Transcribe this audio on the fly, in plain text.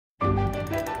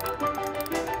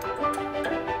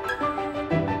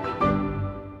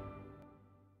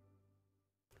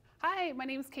Hi, my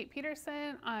name is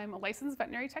Peterson. I'm a licensed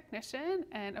veterinary technician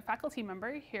and a faculty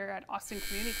member here at Austin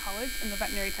Community College in the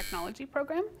Veterinary Technology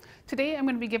program. Today I'm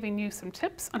going to be giving you some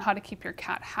tips on how to keep your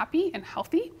cat happy and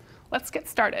healthy. Let's get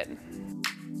started.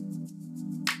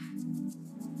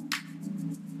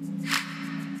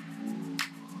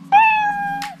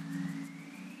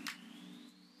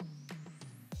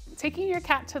 Taking your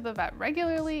cat to the vet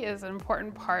regularly is an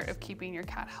important part of keeping your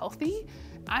cat healthy.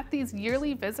 At these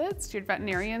yearly visits, your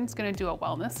veterinarian is going to do a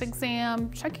wellness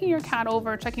exam, checking your cat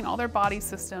over, checking all their body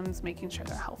systems, making sure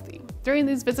they're healthy. During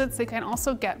these visits, they can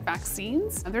also get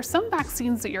vaccines. There's some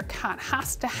vaccines that your cat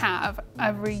has to have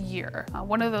every year.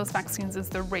 One of those vaccines is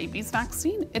the rabies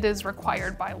vaccine. It is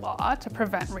required by law to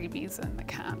prevent rabies in the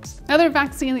cat. Another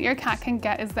vaccine that your cat can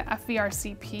get is the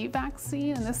FVRCP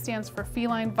vaccine, and this stands for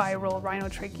feline viral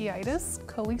rhinotracheitis,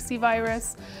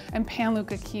 calicivirus, and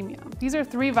panleukemia. These are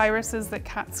three viruses that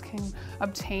cats can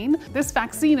obtain. This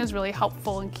vaccine is really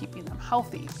helpful in keeping them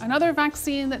healthy. Another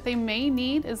vaccine that they may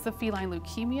need is the feline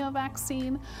leukemia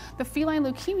vaccine. The feline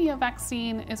leukemia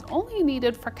vaccine is only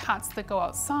needed for cats that go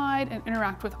outside and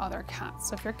interact with other cats.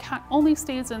 So if your cat only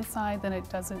stays inside, then it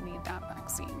doesn't need that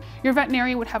vaccine. Your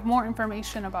veterinarian would have more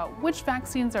information about which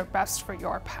vaccines are best for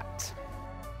your pet.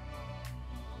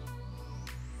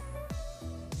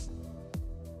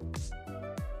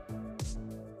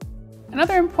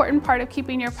 Another important part of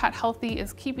keeping your pet healthy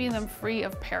is keeping them free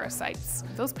of parasites.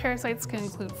 Those parasites can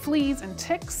include fleas and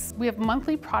ticks. We have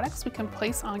monthly products we can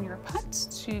place on your pet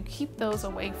to keep those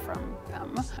away from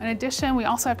them. In addition, we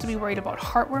also have to be worried about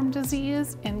heartworm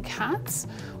disease in cats.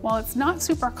 While it's not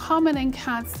super common in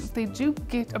cats, if they do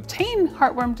obtain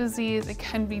heartworm disease, it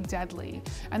can be deadly.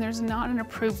 And there's not an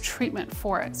approved treatment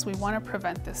for it, so we want to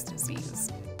prevent this disease.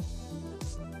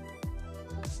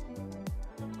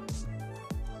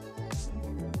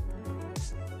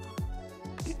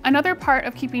 Another part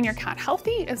of keeping your cat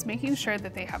healthy is making sure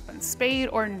that they have been spayed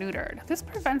or neutered. This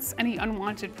prevents any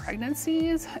unwanted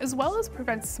pregnancies, as well as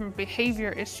prevents some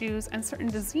behavior issues and certain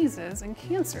diseases and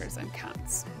cancers in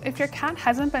cats. If your cat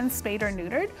hasn't been spayed or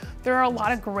neutered, there are a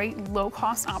lot of great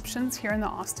low-cost options here in the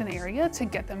Austin area to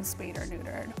get them spayed or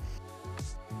neutered.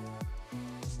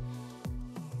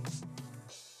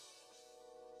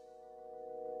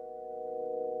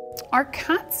 Our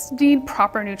cats need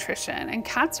proper nutrition, and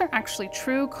cats are actually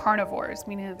true carnivores,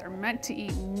 meaning that they're meant to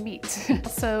eat meat.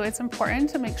 So it's important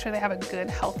to make sure they have a good,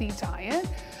 healthy diet.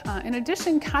 In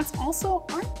addition, cats also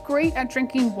aren't great at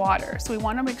drinking water, so we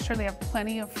want to make sure they have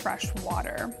plenty of fresh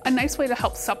water. A nice way to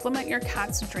help supplement your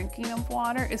cat's drinking of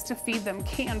water is to feed them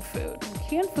canned food. And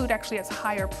canned food actually has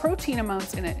higher protein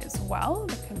amounts in it as well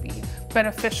that can be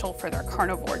beneficial for their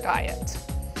carnivore diet.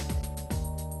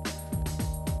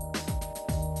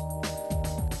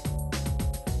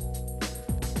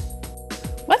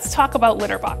 Let's talk about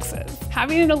litter boxes.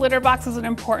 Having a litter box is an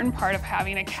important part of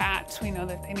having a cat. We know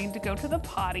that they need to go to the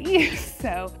potty.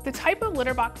 So the type of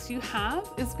litter box you have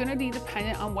is going to be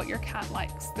dependent on what your cat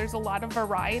likes. There's a lot of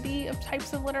variety of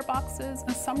types of litter boxes,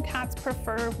 and some cats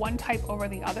prefer one type over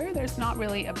the other. There's not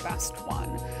really a best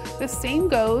one. The same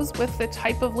goes with the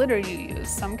type of litter you use.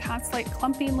 Some cats like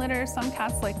clumping litter, some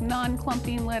cats like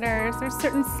non-clumping litters. There's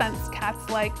certain scents cats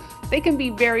like. They can be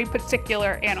very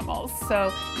particular animals.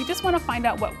 So you just want to find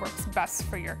out what works best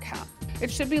for your cat. It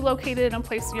should be located in a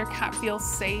place where your cat feels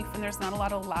safe and there's not a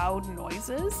lot of loud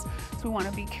noises. So we want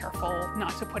to be careful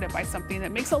not to put it by something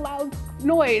that makes a loud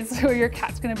noise or your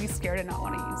cat's going to be scared and not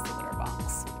want to use the litter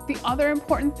box. The other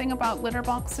important thing about litter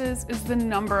boxes is the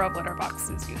number of litter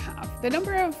boxes you have. The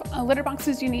number of litter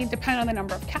boxes you need depend on the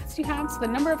number of cats you have. So the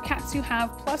number of cats you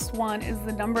have plus one is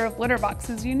the number of litter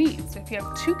boxes you need. So if you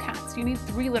have 2 cats, you need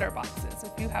 3 litter boxes.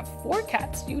 If you have 4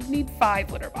 cats, you'd need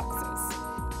 5 litter boxes.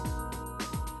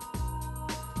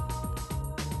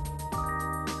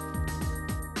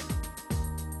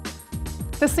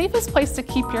 The safest place to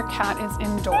keep your cat is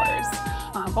indoors.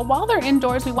 But while they're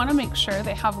indoors, we want to make sure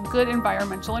they have good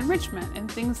environmental enrichment and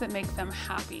things that make them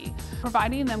happy.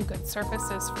 Providing them good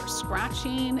surfaces for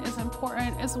scratching is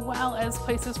important, as well as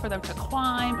places for them to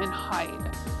climb and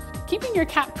hide. Keeping your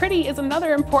cat pretty is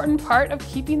another important part of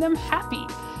keeping them happy.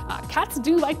 Cats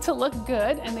do like to look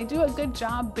good, and they do a good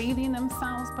job bathing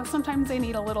themselves, but sometimes they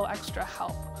need a little extra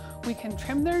help. We can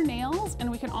trim their nails,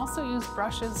 and we can also use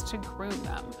brushes to groom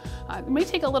them. It may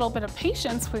take a little bit of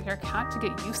patience with your cat to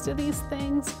get used to these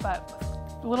things, but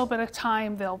with a little bit of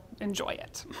time, they'll enjoy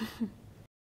it.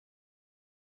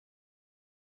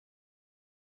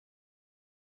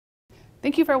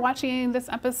 Thank you for watching this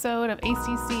episode of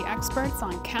ACC Experts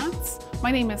on Cats.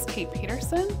 My name is Kate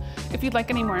Peterson. If you'd like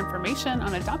any more information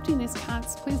on adopting these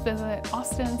cats, please visit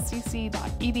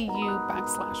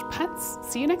austincc.edu/pets.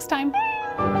 See you next time.